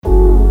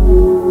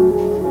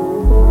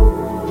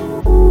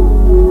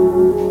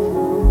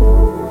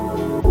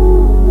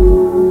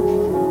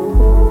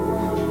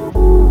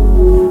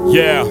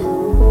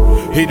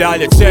I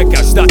dalje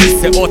čekaš da ti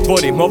se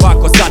otvorim,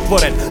 ovako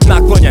zatvoren,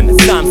 naklonjen,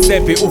 sam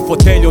sebi u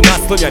fotelju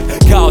naslonjen,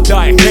 kao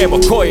da je hemo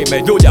koji me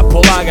ljulja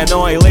polagano.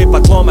 I lipa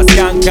kloma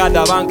skanka,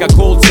 da vanka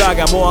cool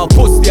čagamo, al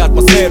pusti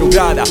atmosferu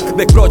grada,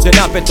 nek prođe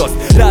napetost.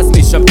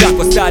 Razmišljam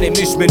kako starim,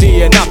 niš mi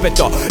nije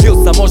napeto, il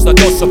sam možda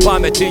došao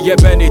pameti,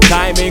 jebeni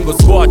tajming. U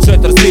svoja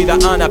 4 zida,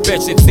 a na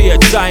pečnici je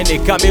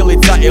čajnik,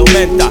 kamilica il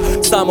menta.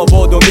 Samo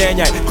vodu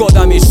mijenjaj, ko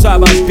da mi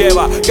šaban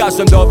pjeva,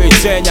 kažem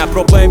doviđenja.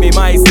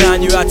 Problemima i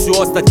znanju, ja ću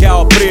ostat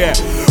kao prije.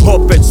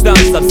 Opet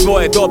štancam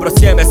svoje dobro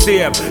sjeme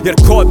sijem, jer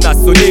kod nas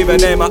u njive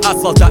nema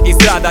asfalta i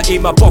zgrada.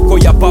 Ima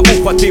pokoja pa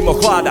uhvatimo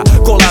hlada,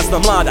 ko lažna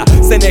mlada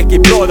se neki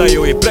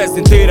prodaju i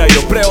prezentiraju,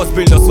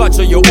 preozbiljno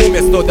shvaćaju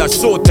umjesto da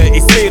šute i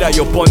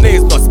sviraju.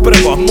 Poniznost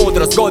prvo,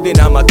 mudrost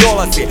godinama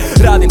dolazi,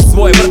 radim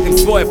svoje, vrtim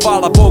svoje,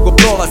 hvala Bogu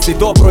prolazi.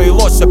 Dobro i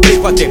loše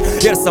prihvatim,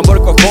 jer sam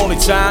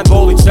workoholičan,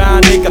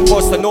 voličan, nikad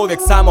pošten, uvijek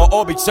samo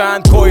običan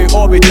koji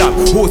obitam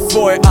u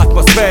svojoj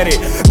atmosferi.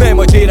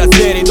 Nemoj dirat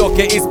zvijeri dok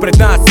je ispred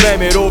nas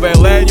svemir. U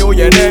velenju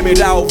je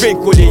nemira, u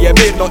vinkulji je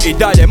mirno i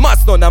dalje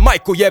masno na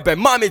majku jebe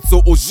mamicu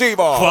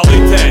uživo.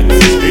 Kvalitet,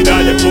 i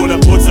dalje puna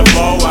puća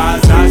flowa,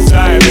 znaš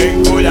šta je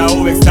vinkulja,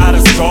 uvijek stara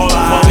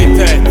škola.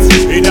 Kvalitet,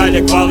 i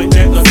dalje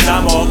kvalitetno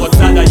samo, od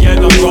sada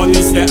jednom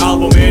godišnje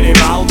album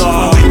minimalno.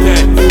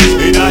 Kvalitet,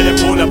 i dalje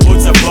puna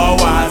puća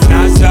flowa,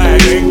 znaš šta je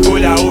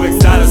vinkulja, uvijek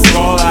stara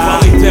škola.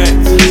 Kvalitet,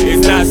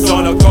 i znaš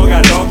onog koga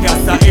roka,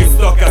 sa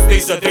istoka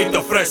stiže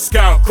Dito fresh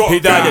kao koka. I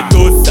dalje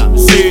tu sam,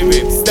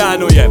 živim,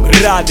 stanujem,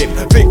 radim,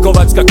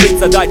 vinkovačka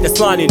klica, dajte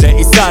slanine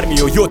iz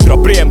armiju.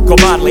 Jutro prijem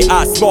komarli, a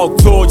smoke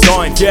two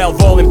joint, jel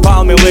volim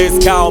palmi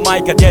list kao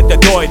majka djete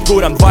dojit.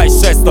 Guram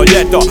 26.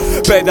 ljeto,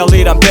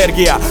 pedaliram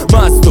Bergija,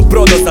 mastu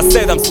prodo za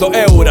 700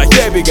 eura,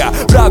 jebi ga.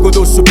 Vragu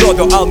dušu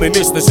prodo, al mi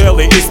niš ne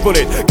želi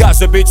ispunit.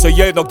 Kaže bit će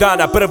jednog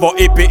dana prvo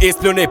IP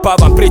ispljuni, pa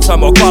vam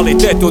pričam o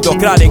kvalitetu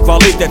dok radim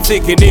kvalitet.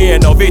 Siky nije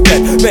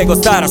novitet, nego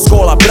stara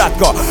škola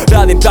bratko.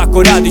 Radim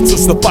tako, radit ću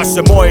što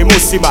paše mojim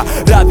ušima.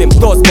 Radim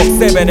to zbog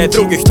sebe, ne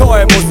drugih, to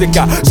je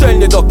muzika.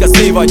 Željni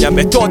dokazivanja,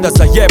 metoda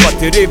za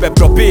jebati ribe.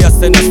 Probija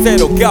se na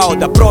scenu kao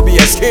da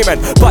probiješ himen.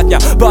 Patnja,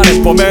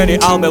 barem po meni,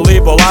 al me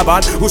libo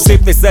laban.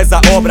 Ušipni se za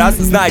obraz,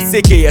 znaj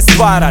Siky je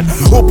stvaran.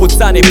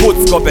 Upucani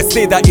pucko, bez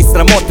stida i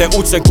sramote.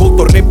 Učen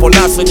kulturnim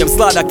ponašanjem,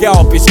 slada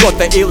kao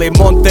piškote ili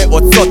monte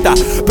od sota.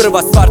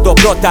 Prva stvar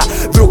dobrota,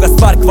 druga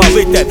stvar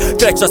kvalitet,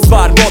 treća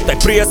stvar mote.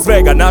 Prije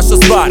svega naša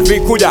stvar,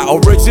 vinkulja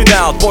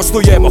original.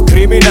 Poštujemo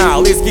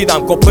kriminal,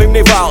 iskidam ko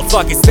plimni val.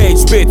 Svaki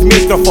stage beat,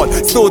 mikrofon,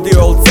 studio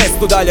ili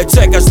cestu. Dalje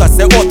čekaš da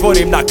se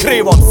otvorim, na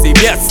krivom si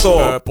mjestu.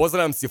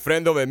 Pozdravljam si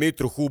frendove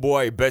Mitru,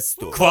 Huboa i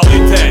Bestu.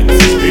 Kvalitet,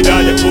 i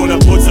dalje puna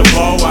puća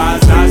flowa,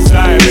 znaš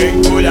šta je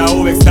vinkulja,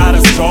 uvijek stara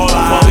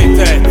škola.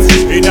 Kvalitet,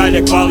 i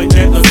dalje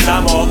kvalitetno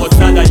samo, od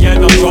sada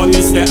jednom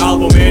godišnje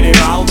album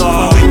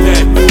minimalno.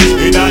 Kvalitet,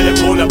 i dalje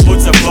puna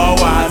puća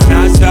flowa,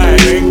 znaš šta je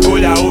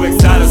vinkulja, uvijek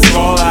stara